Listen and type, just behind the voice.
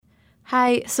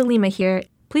Hi, Salima here.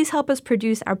 Please help us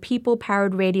produce our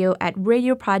people-powered radio at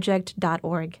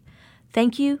radioproject.org.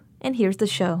 Thank you, and here's the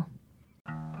show.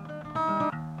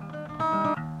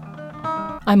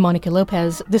 I'm Monica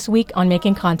Lopez, this week on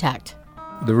Making Contact.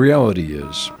 The reality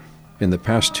is, in the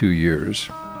past 2 years,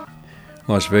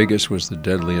 Las Vegas was the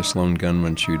deadliest lone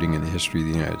gunman shooting in the history of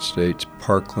the United States.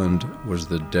 Parkland was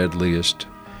the deadliest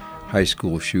high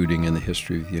school shooting in the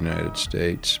history of the United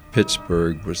States.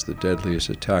 Pittsburgh was the deadliest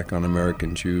attack on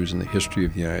American Jews in the history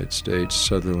of the United States.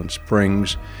 Sutherland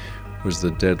Springs was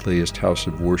the deadliest house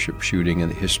of worship shooting in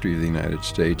the history of the United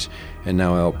States. And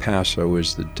now El Paso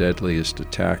is the deadliest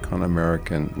attack on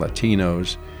American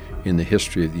Latinos in the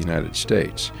history of the United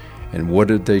States. And what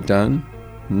had they done?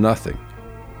 Nothing.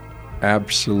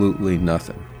 Absolutely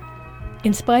nothing.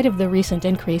 In spite of the recent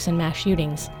increase in mass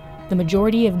shootings, the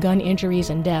majority of gun injuries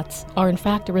and deaths are in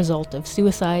fact a result of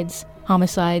suicides,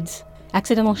 homicides,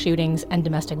 accidental shootings, and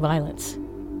domestic violence.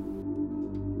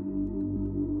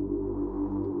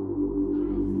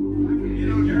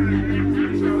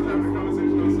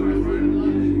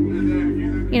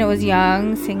 I was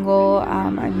young, single.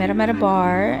 I met him at a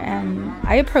bar, and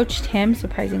I approached him,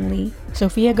 surprisingly.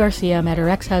 Sofia Garcia met her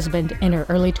ex-husband in her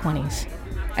early 20s.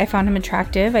 I found him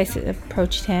attractive. I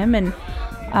approached him, and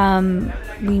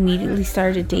we immediately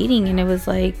started dating, and it was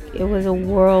a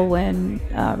whirlwind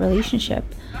relationship.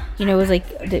 It was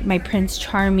like my Prince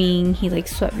Charming. He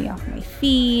swept me off my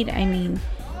feet.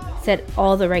 Said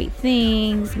all the right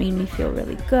things, made me feel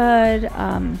really good.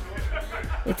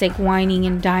 It's like whining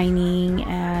and dining,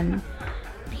 and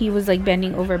he was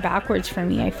bending over backwards for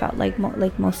me. I felt like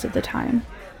most of the time,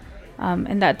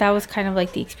 and that was kind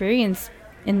of the experience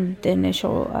in the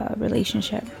initial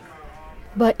relationship.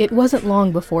 But it wasn't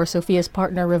long before Sofia's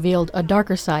partner revealed a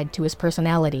darker side to his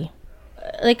personality.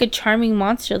 Like a charming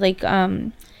monster.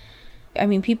 People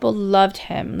loved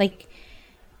him.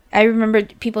 I remember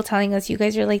people telling us, "You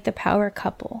guys are like the power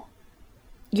couple.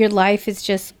 Your life is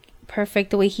just perfect,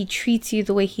 the way he treats you,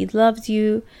 the way he loves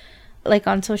you."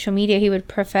 On social media, he would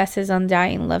profess his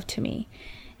undying love to me,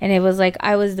 and it was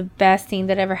I was the best thing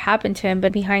that ever happened to him,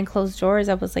 but behind closed doors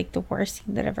I was the worst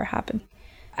thing that ever happened.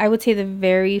 I would say the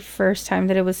very first time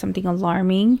that it was something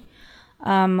alarming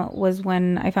was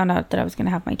when I found out that I was going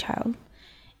to have my child.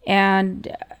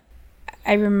 And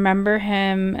I remember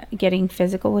him getting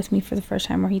physical with me for the first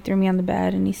time, where he threw me on the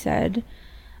bed and he said,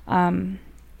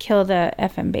 "Kill the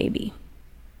effing baby."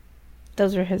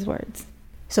 Those were his words.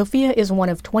 Sofia is one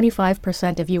of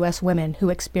 25% of U.S. women who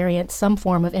experience some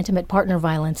form of intimate partner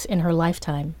violence in her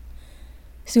lifetime.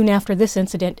 Soon after this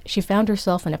incident, she found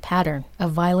herself in a pattern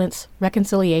of violence,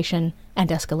 reconciliation, and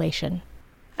escalation.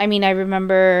 I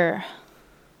remember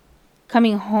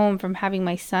coming home from having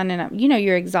my son, and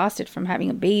you're exhausted from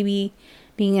having a baby,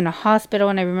 being in a hospital,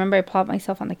 and I remember I plopped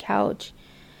myself on the couch,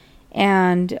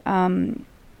 and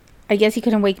I guess he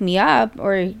couldn't wake me up,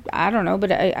 or I don't know,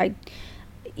 but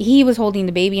he was holding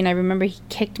the baby, and I remember he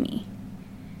kicked me.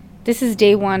 This is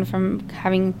day one from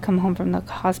having come home from the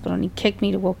hospital, and he kicked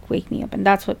me to wake me up, and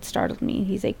that's what startled me.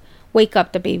 He's like, "Wake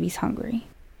up, the baby's hungry."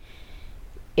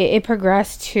 It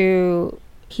progressed to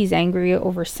he's angry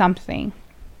over something.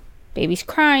 Baby's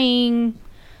crying,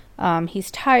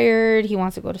 he's tired, he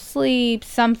wants to go to sleep,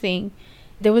 something.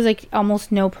 There was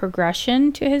almost no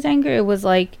progression to his anger. It was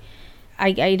I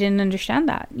didn't understand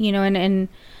that, and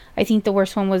I think the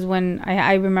worst one was when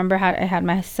I remember I had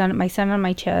my son on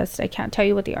my chest. I can't tell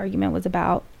you what the argument was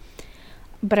about,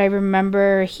 but I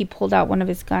remember he pulled out one of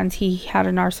his guns. He had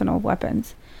an arsenal of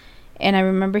weapons, and I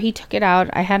remember he took it out.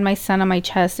 I had my son on my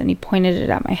chest, and he pointed it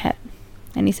at my head,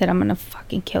 and he said, "I'm gonna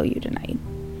fucking kill you tonight."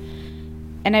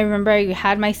 And I remember I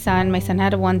had my son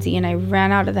had a onesie, and I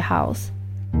ran out of the house.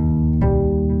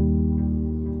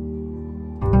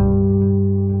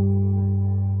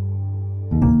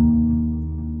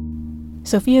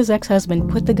 Sofia's ex-husband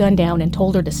put the gun down and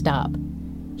told her to stop.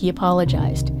 He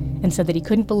apologized and said that he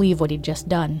couldn't believe what he'd just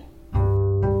done.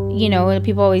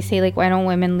 People always say, why don't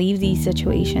women leave these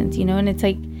situations, and it's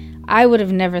I would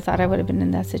have never thought I would have been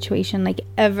in that situation.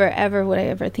 Ever would I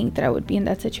ever think that I would be in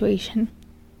that situation.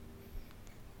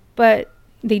 But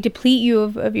they deplete you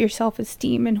of your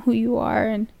self-esteem and who you are,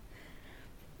 and,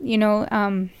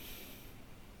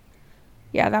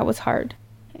 that was hard.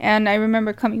 And I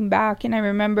remember coming back, and I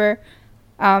remember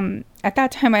at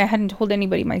that time I hadn't told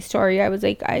anybody my story. I was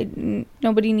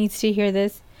nobody needs to hear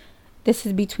this. This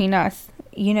is between us,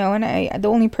 and the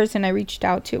only person I reached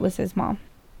out to was his mom.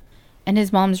 And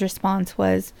his mom's response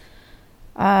was,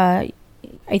 "I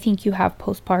think you have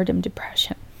postpartum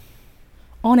depression."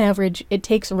 On average, it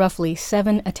takes roughly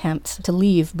 7 attempts to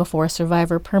leave before a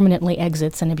survivor permanently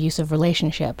exits an abusive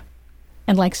relationship.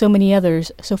 And like so many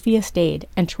others, Sophia stayed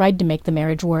and tried to make the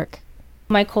marriage work.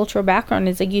 My cultural background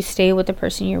is like you stay with the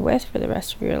person you're with for the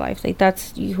rest of your life. Like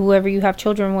that's whoever you have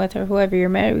children with or whoever you're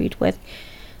married with,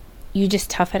 you just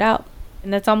tough it out.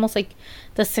 And that's almost like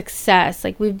the success.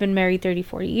 Like we've been married 30,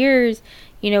 40 years,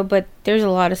 but there's a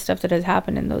lot of stuff that has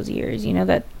happened in those years,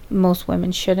 that most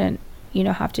women shouldn't,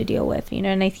 have to deal with,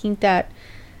 And I think that,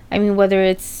 whether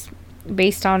it's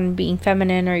based on being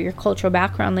feminine or your cultural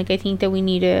background, like I think that we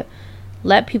need to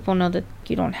let people know that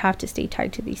you don't have to stay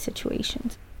tied to these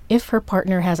situations. If her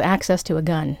partner has access to a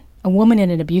gun, a woman in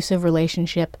an abusive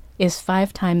relationship is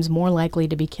 5 times more likely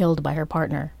to be killed by her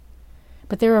partner.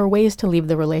 But there are ways to leave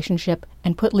the relationship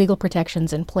and put legal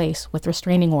protections in place with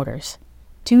restraining orders.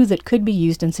 2 that could be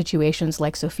used in situations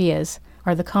like Sophia's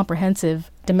are the comprehensive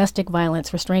domestic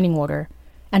violence restraining order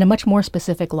and a much more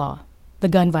specific law, the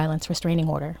gun violence restraining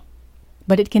order.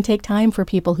 But it can take time for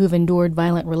people who've endured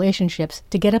violent relationships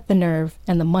to get up the nerve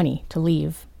and the money to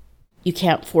leave. You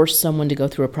can't force someone to go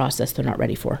through a process they're not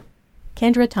ready for.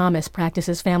 Kendra Thomas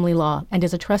practices family law and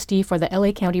is a trustee for the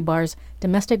LA County Bar's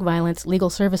Domestic Violence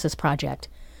Legal Services Project,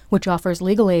 which offers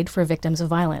legal aid for victims of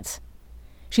violence.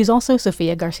 She's also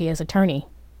Sofia Garcia's attorney.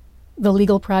 The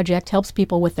legal project helps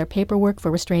people with their paperwork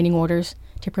for restraining orders,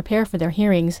 to prepare for their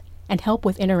hearings, and help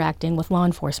with interacting with law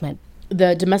enforcement.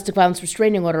 The domestic violence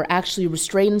restraining order actually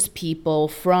restrains people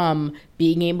from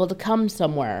being able to come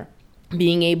somewhere,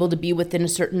 being able to be within a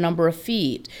certain number of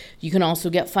feet. You can also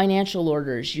get financial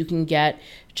orders. You can get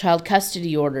child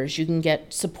custody orders. You can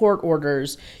get support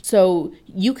orders. So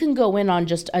you can go in on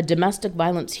just a domestic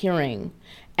violence hearing,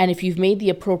 and if you've made the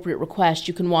appropriate request,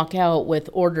 you can walk out with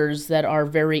orders that are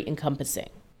very encompassing.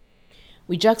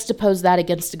 We juxtapose that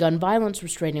against a gun violence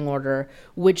restraining order,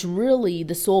 which really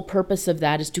the sole purpose of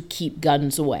that is to keep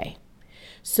guns away.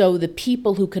 So the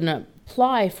people who can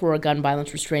apply for a gun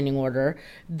violence restraining order,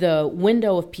 the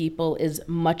window of people is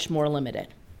much more limited.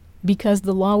 Because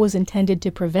the law was intended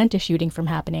to prevent a shooting from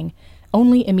happening,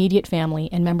 only immediate family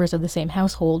and members of the same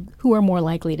household who are more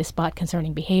likely to spot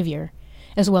concerning behavior,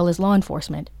 as well as law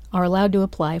enforcement, are allowed to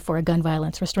apply for a gun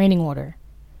violence restraining order.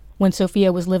 When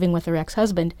Sophia was living with her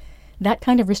ex-husband, that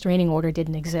kind of restraining order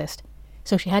didn't exist,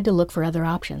 so she had to look for other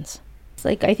options. It's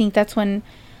like, I think that's when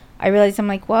I realized, I'm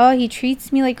like, well, he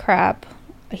treats me like crap.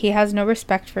 He has no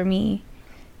respect for me.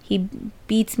 He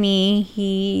beats me.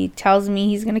 He tells me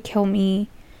he's going to kill me.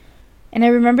 And I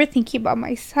remember thinking about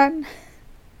my son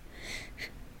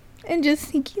and just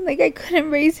thinking like I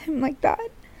couldn't raise him like that.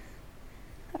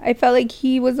 I felt like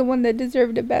he was the one that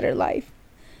deserved a better life.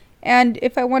 And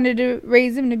if I wanted to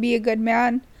raise him to be a good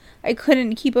man, I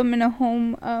couldn't keep him in a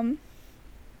home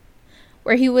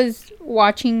where he was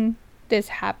watching this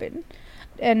happen.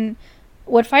 And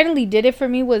what finally did it for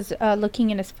me was looking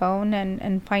in his phone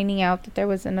and finding out that there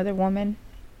was another woman.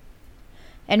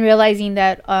 And realizing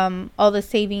that all the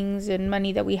savings and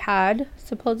money that we had,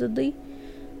 supposedly,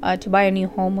 to buy a new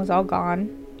home was all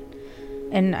gone.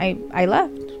 And I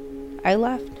left. I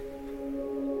left.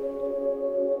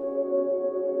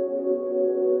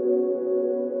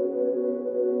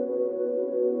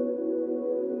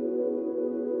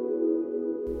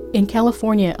 In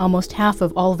California, almost half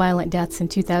of all violent deaths in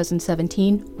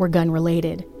 2017 were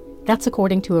gun-related. That's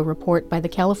according to a report by the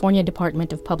California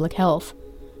Department of Public Health.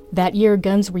 That year,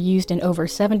 guns were used in over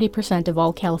 70% of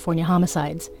all California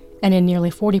homicides, and in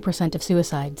nearly 40% of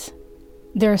suicides.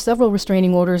 There are several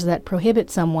restraining orders that prohibit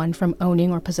someone from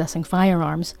owning or possessing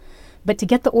firearms, but to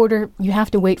get the order, you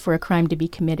have to wait for a crime to be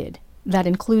committed. That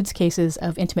includes cases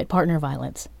of intimate partner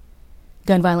violence.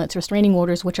 Gun violence restraining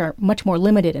orders, which are much more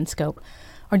limited in scope,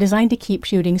 are designed to keep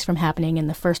shootings from happening in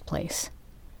the first place.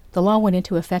 The law went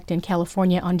into effect in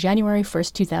California on January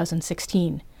 1st,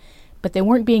 2016, but they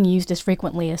weren't being used as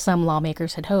frequently as some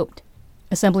lawmakers had hoped.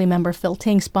 Assemblymember Phil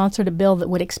Ting sponsored a bill that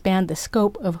would expand the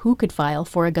scope of who could file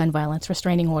for a gun violence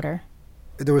restraining order.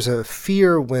 There was a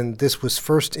fear when this was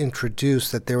first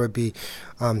introduced that there would be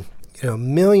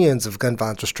millions of gun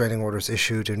violence restraining orders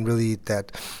issued, and really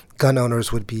that gun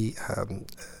owners would be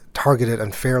targeted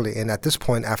unfairly. And at this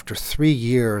point, after 3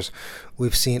 years,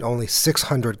 we've seen only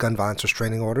 600 gun violence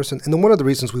restraining orders. And one of the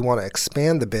reasons we want to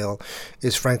expand the bill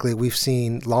is, frankly, we've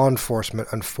seen law enforcement,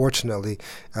 unfortunately,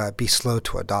 be slow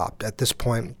to adopt. At this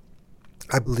point,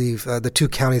 I believe the 2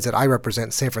 counties that I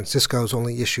represent, San Francisco's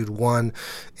only issued 1,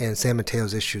 and San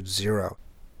Mateo's issued 0.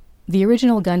 The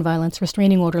original gun violence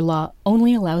restraining order law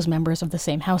only allows members of the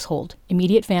same household,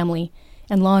 immediate family,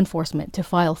 and law enforcement to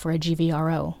file for a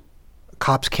GVRO.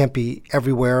 Cops can't be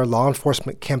everywhere. Law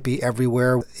enforcement can't be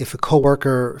everywhere. If a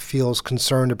coworker feels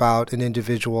concerned about an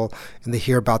individual and they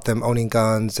hear about them owning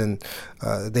guns and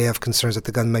they have concerns that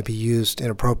the gun might be used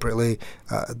inappropriately,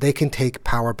 they can take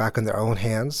power back in their own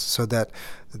hands so that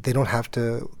they don't have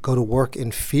to go to work in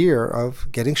fear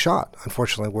of getting shot,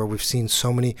 unfortunately, where we've seen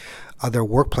so many other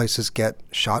workplaces get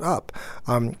shot up.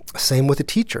 Same with the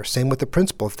teacher, same with the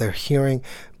principal. If they're hearing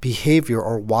behavior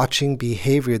or watching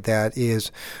behavior that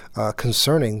is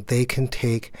concerning, they can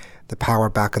take the power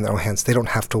back in their own hands. They don't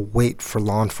have to wait for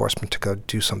law enforcement to go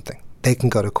do something. They can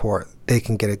go to court. They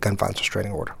can get a gun violence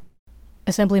restraining order.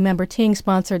 Assemblymember Ting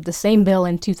sponsored the same bill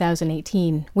in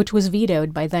 2018, which was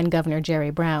vetoed by then-Governor Jerry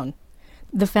Brown.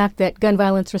 The fact that gun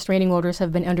violence restraining orders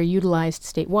have been underutilized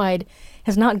statewide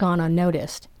has not gone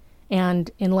unnoticed.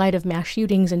 And in light of mass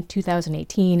shootings in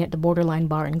 2018 at the Borderline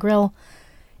Bar and Grill,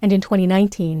 and in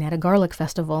 2019 at a garlic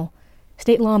festival,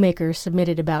 state lawmakers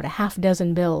submitted about a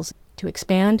half-dozen bills to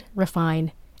expand,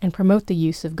 refine, and promote the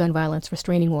use of gun violence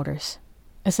restraining orders.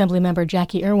 Assemblymember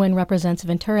Jackie Irwin represents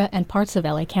Ventura and parts of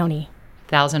LA County.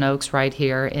 Thousand Oaks right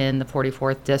here in the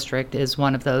 44th District is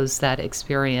one of those that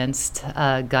experienced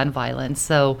gun violence.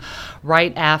 So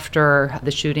right after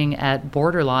the shooting at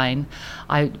Borderline,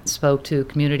 I spoke to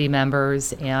community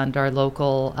members and our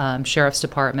local sheriff's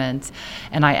department,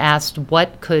 and I asked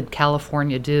what could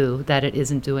California do that it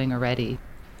isn't doing already.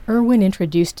 Irwin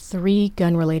introduced 3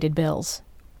 gun-related bills.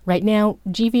 Right now,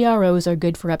 GVROs are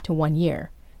good for up to 1 year.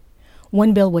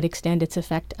 One bill would extend its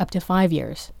effect up to 5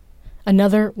 years.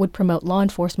 Another would promote law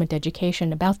enforcement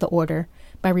education about the order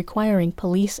by requiring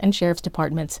police and sheriff's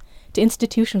departments to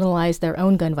institutionalize their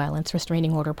own gun violence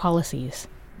restraining order policies.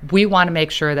 We want to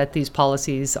make sure that these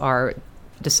policies are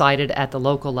decided at the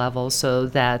local level so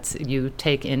that you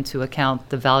take into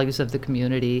account the values of the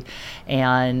community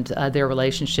and their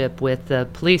relationship with the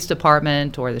police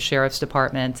department or the sheriff's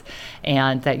department,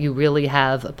 and that you really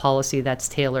have a policy that's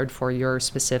tailored for your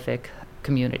specific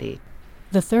community.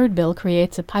 The third bill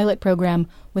creates a pilot program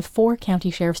with 4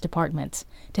 county sheriff's departments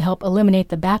to help eliminate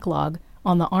the backlog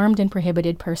on the Armed and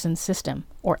Prohibited Persons System,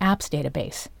 or APPS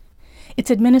database.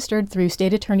 It's administered through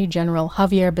State Attorney General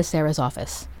Javier Becerra's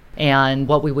office. And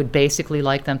what we would basically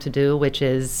like them to do, which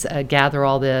is gather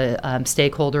all the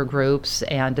stakeholder groups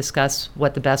and discuss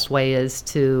what the best way is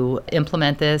to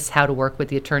implement this, how to work with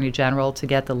the Attorney General to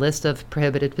get the list of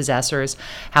prohibited possessors,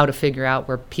 how to figure out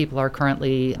where people are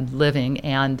currently living,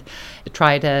 and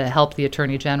try to help the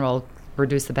Attorney General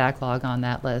reduce the backlog on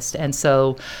that list. And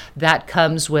so that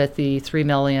comes with the $3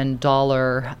 million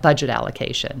budget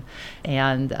allocation.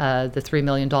 And the $3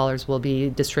 million will be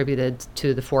distributed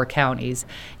to the 4 counties.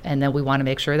 And then we want to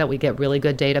make sure that we get really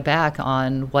good data back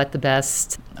on what the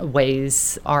best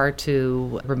ways are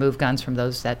to remove guns from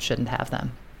those that shouldn't have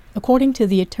them. According to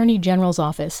the Attorney General's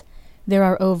office, there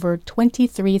are over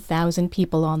 23,000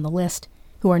 people on the list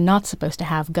who are not supposed to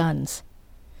have guns.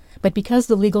 But because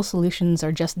the legal solutions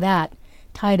are just that,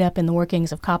 tied up in the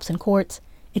workings of cops and courts,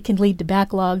 it can lead to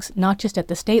backlogs not just at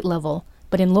the state level,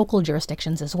 but in local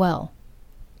jurisdictions as well.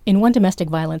 In one domestic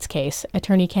violence case,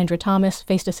 attorney Kendra Thomas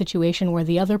faced a situation where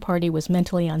the other party was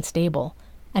mentally unstable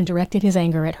and directed his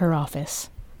anger at her office.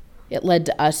 It led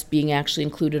to us being actually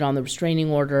included on the restraining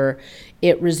order.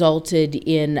 It resulted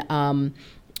in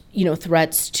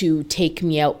threats to take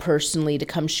me out personally, to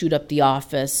come shoot up the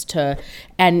office,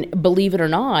 and believe it or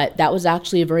not, that was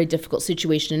actually a very difficult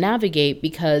situation to navigate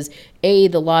because A,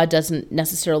 the law doesn't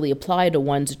necessarily apply to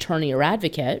one's attorney or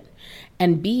advocate,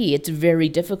 and B, it's very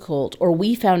difficult, or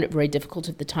we found it very difficult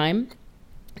at the time,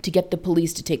 to get the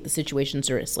police to take the situation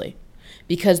seriously,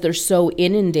 because they're so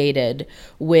inundated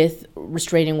with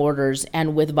restraining orders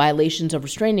and with violations of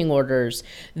restraining orders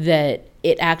that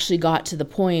it actually got to the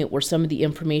point where some of the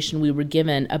information we were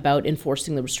given about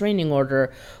enforcing the restraining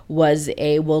order was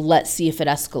let's see if it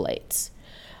escalates.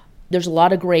 There's a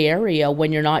lot of gray area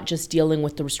when you're not just dealing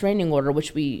with the restraining order,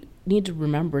 which we need to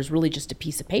remember is really just a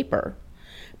piece of paper.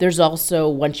 There's also,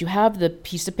 once you have the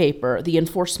piece of paper, the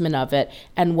enforcement of it,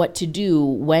 and what to do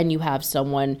when you have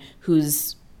someone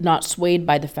who's not swayed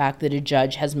by the fact that a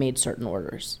judge has made certain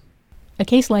orders. A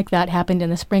case like that happened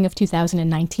in the spring of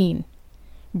 2019.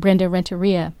 Brenda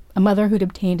Renteria, a mother who'd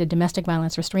obtained a domestic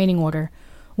violence restraining order,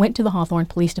 went to the Hawthorne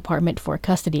Police Department for a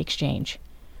custody exchange.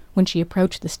 When she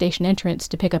approached the station entrance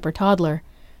to pick up her toddler,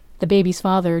 the baby's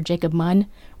father, Jacob Munn,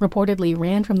 reportedly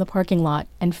ran from the parking lot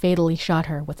and fatally shot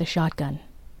her with a shotgun.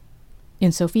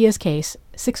 In Sophia's case,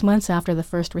 6 months after the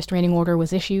first restraining order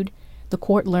was issued, the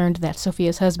court learned that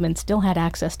Sophia's husband still had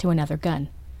access to another gun.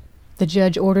 The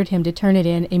judge ordered him to turn it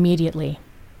in immediately.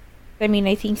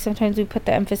 I think sometimes we put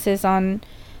the emphasis on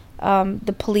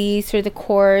the police or the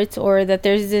courts, or that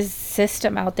there's this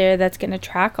system out there that's going to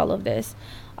track all of this.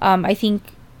 I think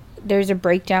there's a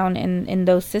breakdown in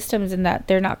those systems in that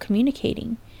they're not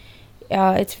communicating.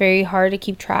 It's very hard to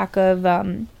keep track of,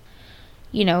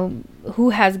 who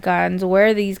has guns,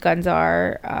 where these guns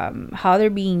are, how they're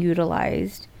being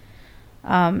utilized.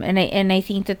 And I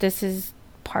think that this is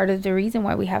part of the reason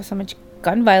why we have so much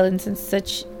gun violence and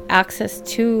such access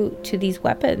to these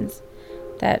weapons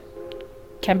that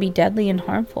can be deadly and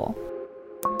harmful.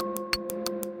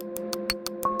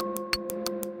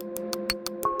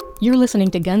 You're listening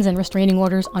to Guns and Restraining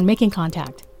Orders on Making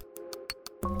Contact.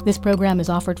 This program is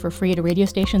offered for free to radio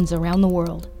stations around the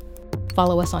world.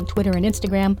 Follow us on Twitter and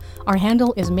Instagram. Our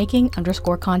handle is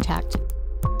making_contact.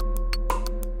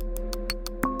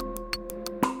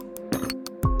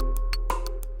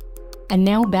 And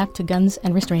now back to Guns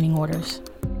and Restraining Orders.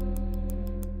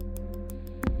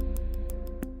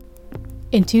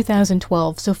 In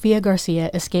 2012, Sofia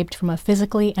Garcia escaped from a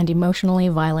physically and emotionally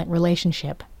violent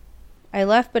relationship. I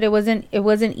left, but it wasn't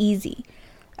easy.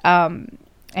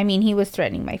 He was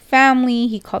threatening my family.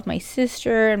 He called my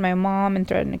sister and my mom and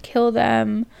threatened to kill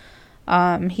them.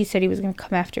 He said he was going to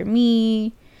come after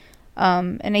me.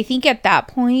 And I think at that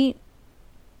point,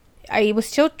 I was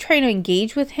still trying to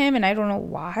engage with him, and I don't know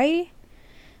why.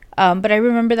 But I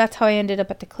remember that's how I ended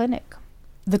up at the clinic.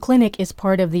 The clinic is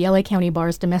part of the LA County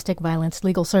Bar's Domestic Violence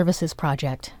Legal Services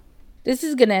Project. This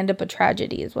is going to end up a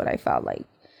tragedy, is what I felt like.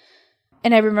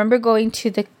 And I remember going to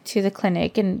the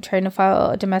clinic and trying to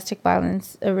file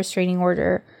a restraining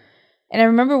order. And I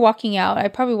remember walking out. I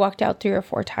probably walked out 3 or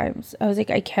 4 times. I was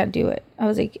like, I can't do it. I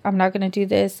was like, I'm not going to do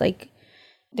this. Like,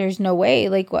 there's no way.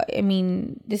 Like, what? I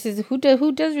mean, this is who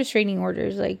does restraining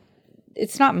orders? Like,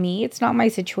 it's not me. It's not my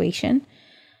situation.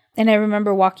 And I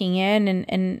remember walking in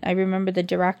and I remember the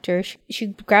director, she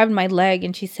grabbed my leg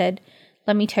and she said,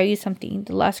 let me tell you something.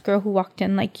 The last girl who walked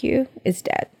in like you is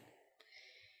dead.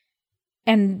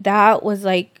 And that was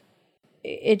like,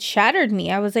 it shattered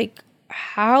me. I was like,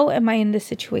 how am I in this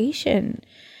situation?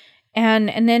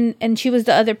 And she was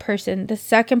the other person, the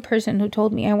second person who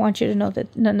told me, I want you to know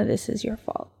that none of this is your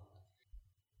fault.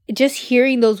 Just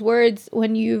hearing those words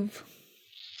when you've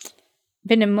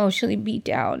been emotionally beat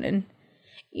down and,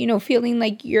 feeling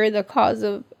like you're the cause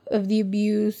of the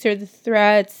abuse or the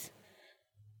threats.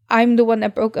 I'm the one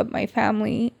that broke up my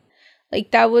family.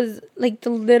 Like, that was like the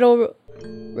little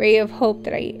ray of hope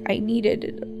that I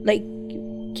needed, like,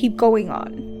 keep going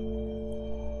on.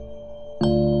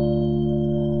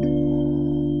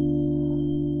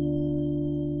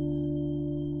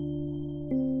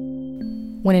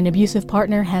 When an abusive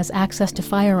partner has access to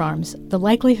firearms, the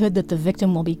likelihood that the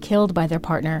victim will be killed by their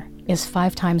partner is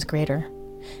 5 times greater.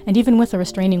 And even with a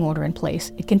restraining order in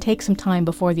place, it can take some time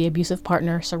before the abusive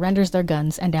partner surrenders their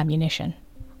guns and ammunition.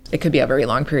 It could be a very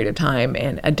long period of time,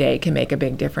 and a day can make a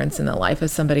big difference in the life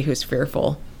of somebody who's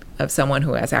fearful of someone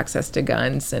who has access to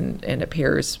guns and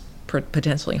appears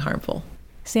potentially harmful.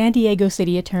 San Diego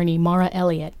City Attorney Mara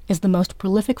Elliott is the most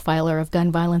prolific filer of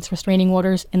gun violence restraining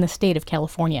orders in the state of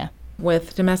California.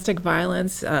 With domestic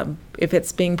violence, if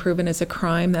it's being proven as a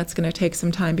crime, that's going to take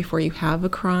some time before you have a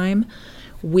crime.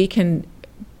 We can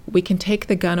take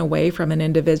the gun away from an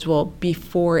individual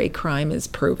before a crime is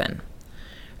proven.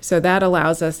 So that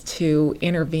allows us to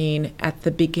intervene at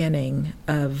the beginning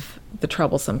of the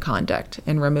troublesome conduct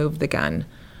and remove the gun.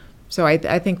 So I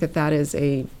think that's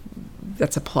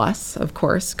a plus, of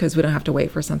course, because we don't have to wait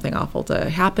for something awful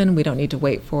to happen. We don't need to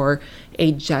wait for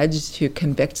a judge to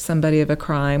convict somebody of a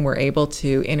crime. We're able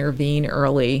to intervene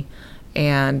early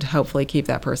and hopefully keep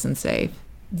that person safe.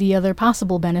 The other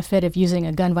possible benefit of using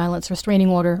a gun violence restraining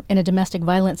order in a domestic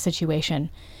violence situation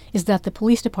is that the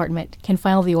police department can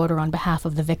file the order on behalf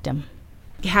of the victim.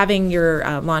 Having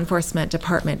your law enforcement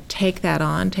department take that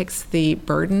on takes the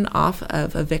burden off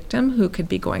of a victim who could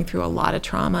be going through a lot of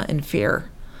trauma and fear.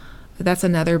 That's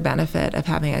another benefit of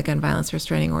having a gun violence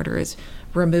restraining order, is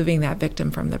removing that victim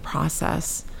from the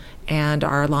process. And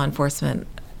our law enforcement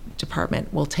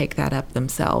department will take that up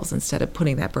themselves instead of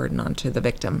putting that burden onto the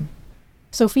victim.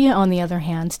 Sophia, on the other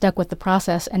hand, stuck with the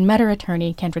process and met her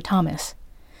attorney, Kendra Thomas.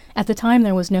 At the time,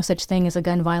 there was no such thing as a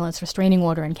gun violence restraining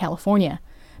order in California.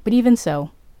 But even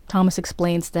so, Thomas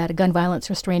explains that a gun violence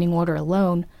restraining order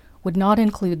alone would not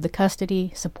include the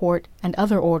custody, support, and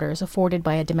other orders afforded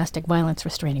by a domestic violence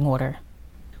restraining order.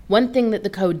 One thing that the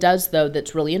code does, though,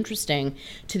 that's really interesting,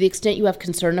 to the extent you have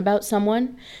concern about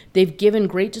someone, they've given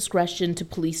great discretion to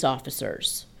police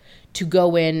officers to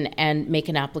go in and make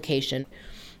an application.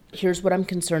 Here's what I'm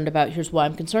concerned about. Here's why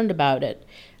I'm concerned about it.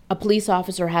 A police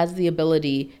officer has the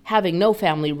ability, having no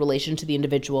family relation to the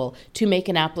individual, to make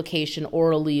an application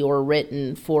orally or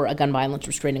written for a gun violence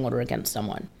restraining order against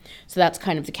someone. So that's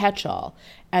kind of the catch-all.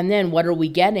 And then what are we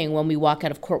getting when we walk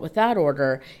out of court with that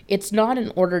order? It's not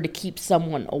an order to keep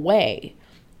someone away.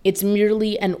 It's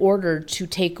merely an order to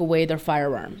take away their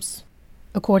firearms.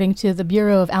 According to the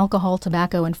Bureau of Alcohol,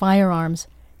 Tobacco, and Firearms,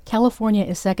 California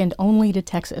is second only to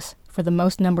Texas for the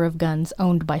most number of guns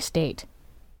owned by state.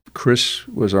 Chris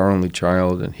was our only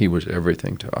child, and he was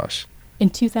everything to us. In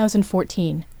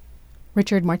 2014,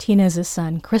 Richard Martinez's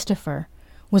son, Christopher,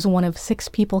 was one of 6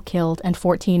 people killed and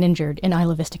 14 injured in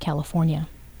Isla Vista, California.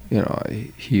 You know,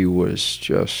 he was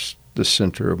just the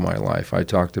center of my life. I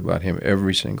talked about him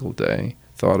every single day,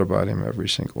 thought about him every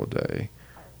single day.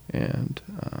 And,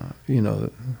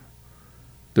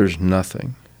 there's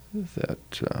nothing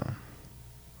that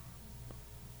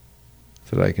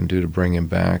I can do to bring him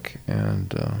back.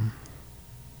 And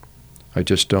I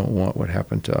just don't want what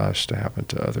happened to us to happen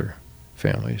to other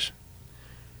families.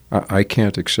 I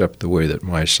can't accept the way that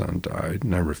my son died,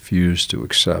 and I refuse to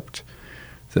accept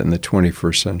that in the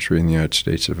 21st century in the United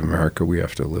States of America we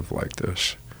have to live like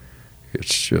this.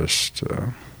 It's just,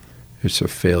 it's a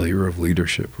failure of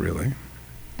leadership, really.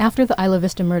 After the Isla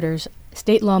Vista murders,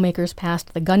 state lawmakers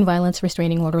passed the gun violence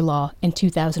restraining order law in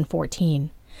 2014,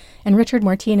 and Richard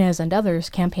Martinez and others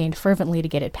campaigned fervently to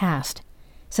get it passed.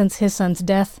 Since his son's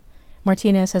death,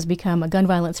 Martinez has become a gun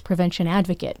violence prevention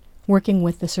advocate, working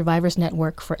with the Survivors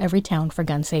Network for Every Town for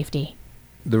Gun Safety.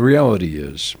 The reality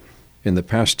is, in the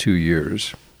past 2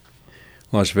 years,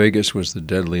 Las Vegas was the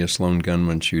deadliest lone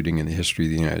gunman shooting in the history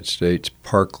of the United States.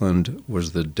 Parkland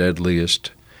was the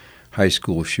deadliest high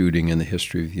school shooting in the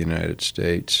history of the United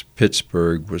States.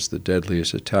 Pittsburgh was the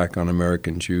deadliest attack on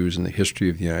American Jews in the history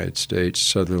of the United States.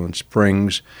 Sutherland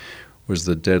Springs was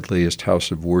the deadliest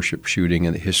house of worship shooting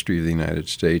in the history of the United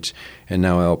States. And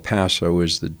now El Paso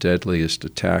is the deadliest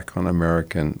attack on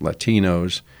American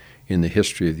Latinos in the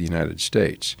history of the United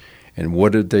States. And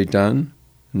what had they done?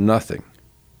 Nothing.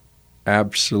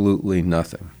 Absolutely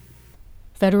nothing.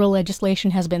 Federal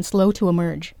legislation has been slow to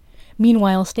emerge.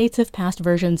 Meanwhile, states have passed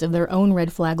versions of their own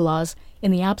red flag laws in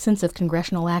the absence of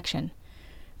congressional action,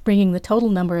 bringing the total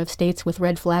number of states with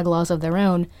red flag laws of their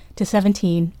own to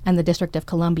 17 and the District of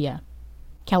Columbia.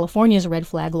 California's red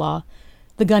flag law,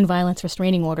 the gun violence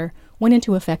restraining order, went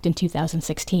into effect in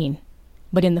 2016.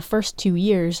 But in the first 2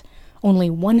 years, only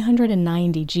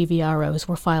 190 GVROs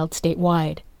were filed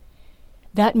statewide.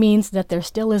 That means that there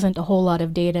still isn't a whole lot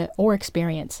of data or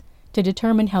experience to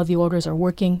determine how the orders are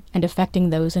working and affecting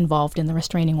those involved in the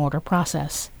restraining order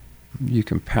process. You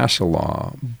can pass a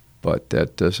law, but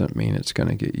that doesn't mean it's going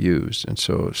to get used. And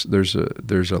so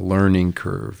there's a learning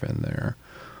curve in there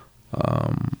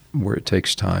where it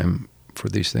takes time for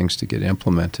these things to get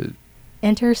implemented.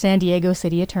 Enter San Diego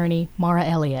City Attorney Mara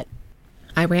Elliott.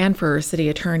 I ran for city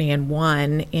attorney and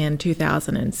won in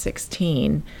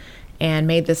 2016. And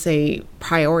made this a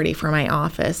priority for my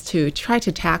office to try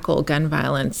to tackle gun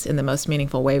violence in the most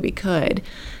meaningful way we could.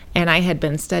 And I had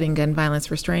been studying gun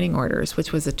violence restraining orders,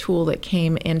 which was a tool that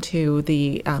came into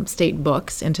the state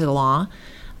books, into the law,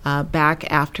 back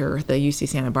after the UC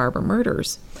Santa Barbara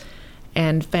murders,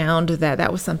 and found that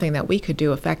that was something that we could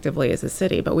do effectively as a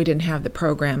city, but we didn't have the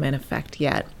program in effect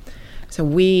yet. So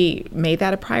we made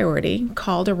that a priority,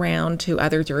 called around to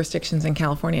other jurisdictions in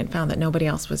California, and found that nobody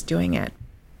else was doing it.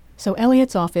 So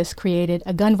Elliott's office created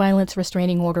a gun violence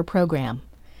restraining order program.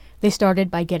 They started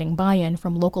by getting buy-in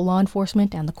from local law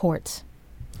enforcement and the courts.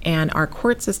 And our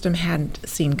court system hadn't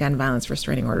seen gun violence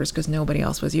restraining orders because nobody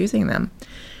else was using them.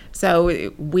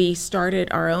 So we started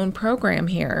our own program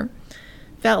here.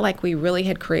 Felt like we really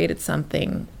had created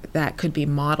something that could be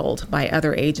modeled by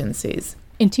other agencies.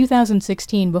 In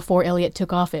 2016, before Elliott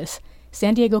took office,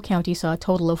 San Diego County saw a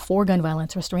total of 4 gun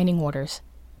violence restraining orders.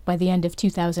 By the end of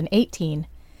 2018,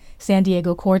 San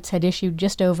Diego courts had issued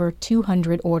just over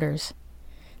 200 orders.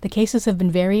 The cases have been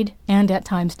varied and at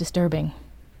times disturbing.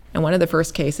 And one of the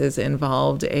first cases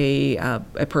involved a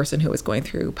person who was going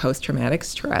through post-traumatic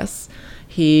stress.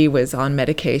 He was on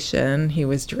medication, he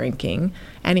was drinking,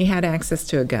 and he had access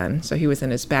to a gun. So he was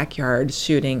in his backyard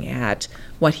shooting at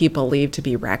what he believed to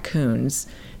be raccoons.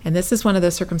 And this is one of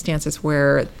those circumstances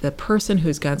where the person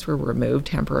whose guns were removed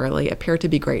temporarily appeared to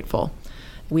be grateful.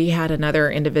 We had another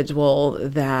individual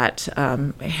that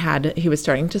he was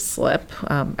starting to slip.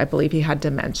 I believe he had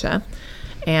dementia,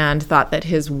 and thought that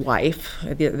his wife,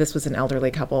 this was an elderly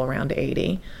couple around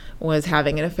 80, was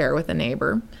having an affair with a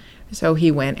neighbor. So he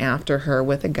went after her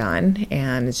with a gun,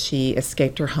 and she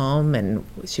escaped her home, and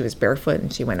she was barefoot,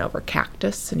 and she went over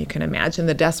cactus. And you can imagine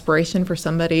the desperation for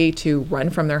somebody to run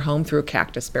from their home through a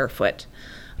cactus barefoot.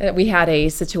 We had a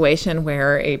situation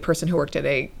where a person who worked at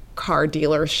a car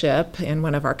dealership in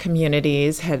one of our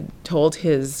communities had told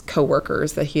his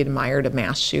coworkers that he admired a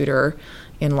mass shooter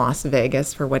in Las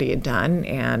Vegas for what he had done,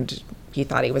 and he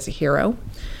thought he was a hero.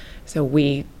 So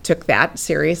we took that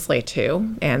seriously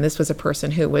too, and this was a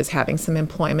person who was having some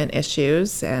employment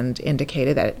issues and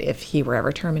indicated that if he were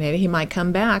ever terminated, he might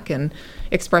come back and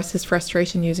express his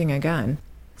frustration using a gun.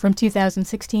 From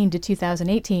 2016 to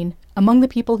 2018, among the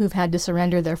people who've had to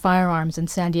surrender their firearms in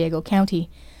San Diego County,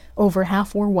 over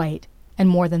half were white, and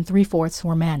more than 3/4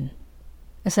 were men.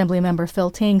 Assemblymember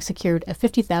Phil Ting secured a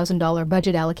 $50,000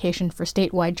 budget allocation for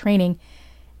statewide training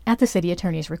at the city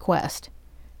attorney's request.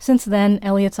 Since then,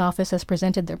 Elliott's office has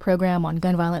presented their program on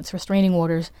gun violence restraining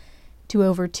orders to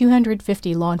over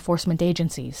 250 law enforcement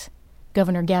agencies.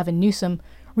 Governor Gavin Newsom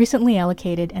recently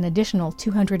allocated an additional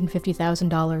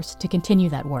 $250,000 to continue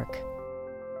that work.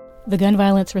 The gun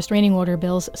violence restraining order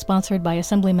bills sponsored by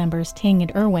Assembly members Ting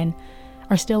and Irwin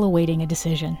are still awaiting a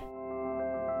decision.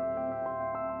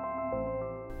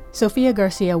 Sofia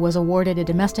Garcia was awarded a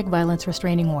domestic violence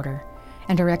restraining order,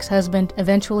 and her ex-husband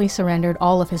eventually surrendered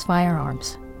all of his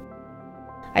firearms.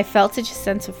 I felt such a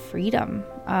sense of freedom.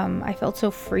 I felt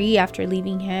so free after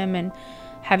leaving him and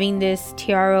having this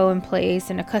TRO in place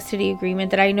and a custody agreement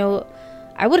that I know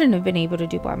I wouldn't have been able to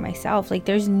do by myself. Like,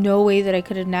 there's no way that I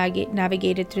could have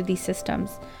navigated through these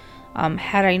systems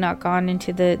had I not gone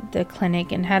into the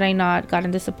clinic and had I not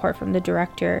gotten the support from the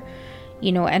director,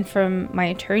 and from my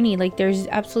attorney. Like, there's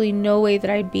absolutely no way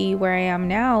that I'd be where I am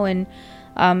now. And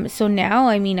so now,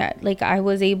 I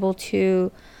was able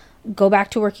to go back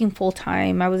to working full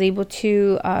time. I was able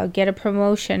to get a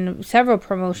promotion, several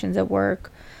promotions at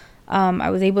work. I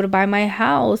was able to buy my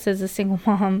house as a single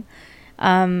mom.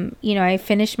 I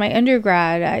finished my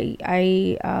undergrad.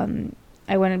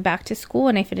 I went back to school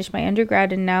and I finished my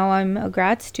undergrad, and now I'm a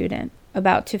grad student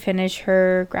about to finish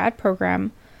her grad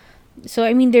program.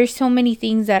 So, there's so many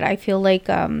things that I feel like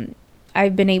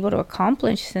I've been able to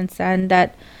accomplish since then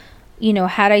that,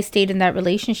 had I stayed in that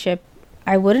relationship,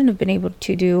 I wouldn't have been able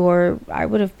to do, or I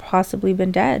would have possibly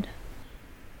been dead.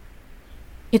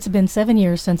 It's been 7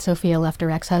 years since Sofia left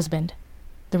her ex-husband.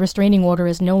 The restraining order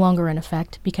is no longer in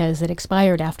effect because it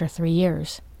expired after 3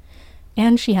 years.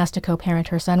 And she has to co-parent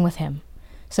her son with him,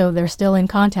 so they're still in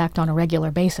contact on a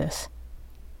regular basis.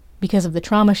 Because of the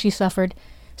trauma she suffered,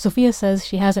 Sofia says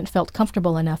she hasn't felt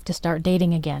comfortable enough to start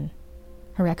dating again.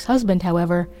 Her ex-husband,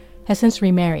 however, has since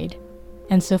remarried,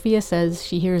 and Sofia says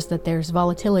she hears that there's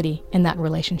volatility in that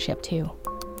relationship too.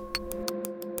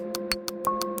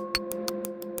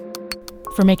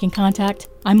 For Making Contact,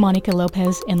 I'm Monica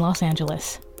Lopez in Los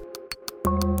Angeles.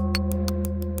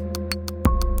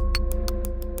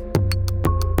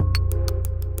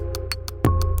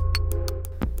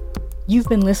 You've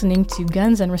been listening to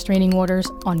Guns and Restraining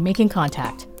Orders on Making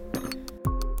Contact.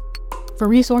 For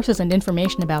resources and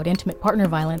information about intimate partner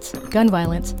violence, gun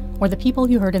violence, or the people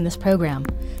you heard in this program,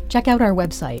 check out our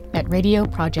website at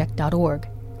radioproject.org.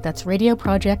 That's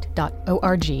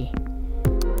radioproject.org.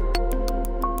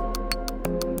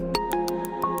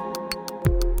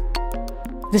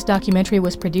 This documentary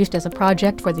was produced as a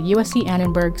project for the USC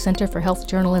Annenberg Center for Health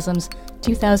Journalism's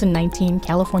 2019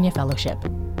 California Fellowship.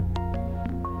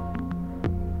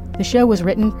 The show was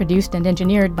written, produced, and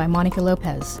engineered by Monica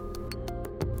Lopez.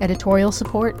 Editorial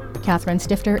support, Catherine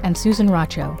Stifter and Susan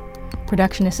Racho.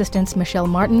 Production assistants Michelle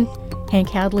Martin, Hank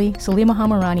Hadley, Salima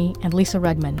Hamarani, and Lisa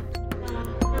Rudman.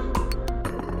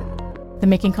 The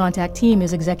Making Contact team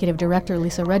is Executive Director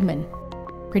Lisa Rudman.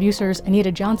 Producers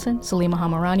Anita Johnson, Salima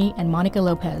Hamarani, and Monica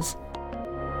Lopez.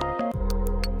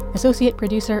 Associate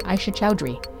Producer Aisha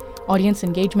Chowdhury. Audience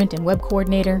Engagement and Web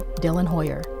Coordinator Dylan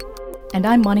Hoyer. And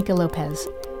I'm Monica Lopez.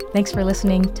 Thanks for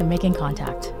listening to Making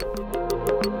Contact.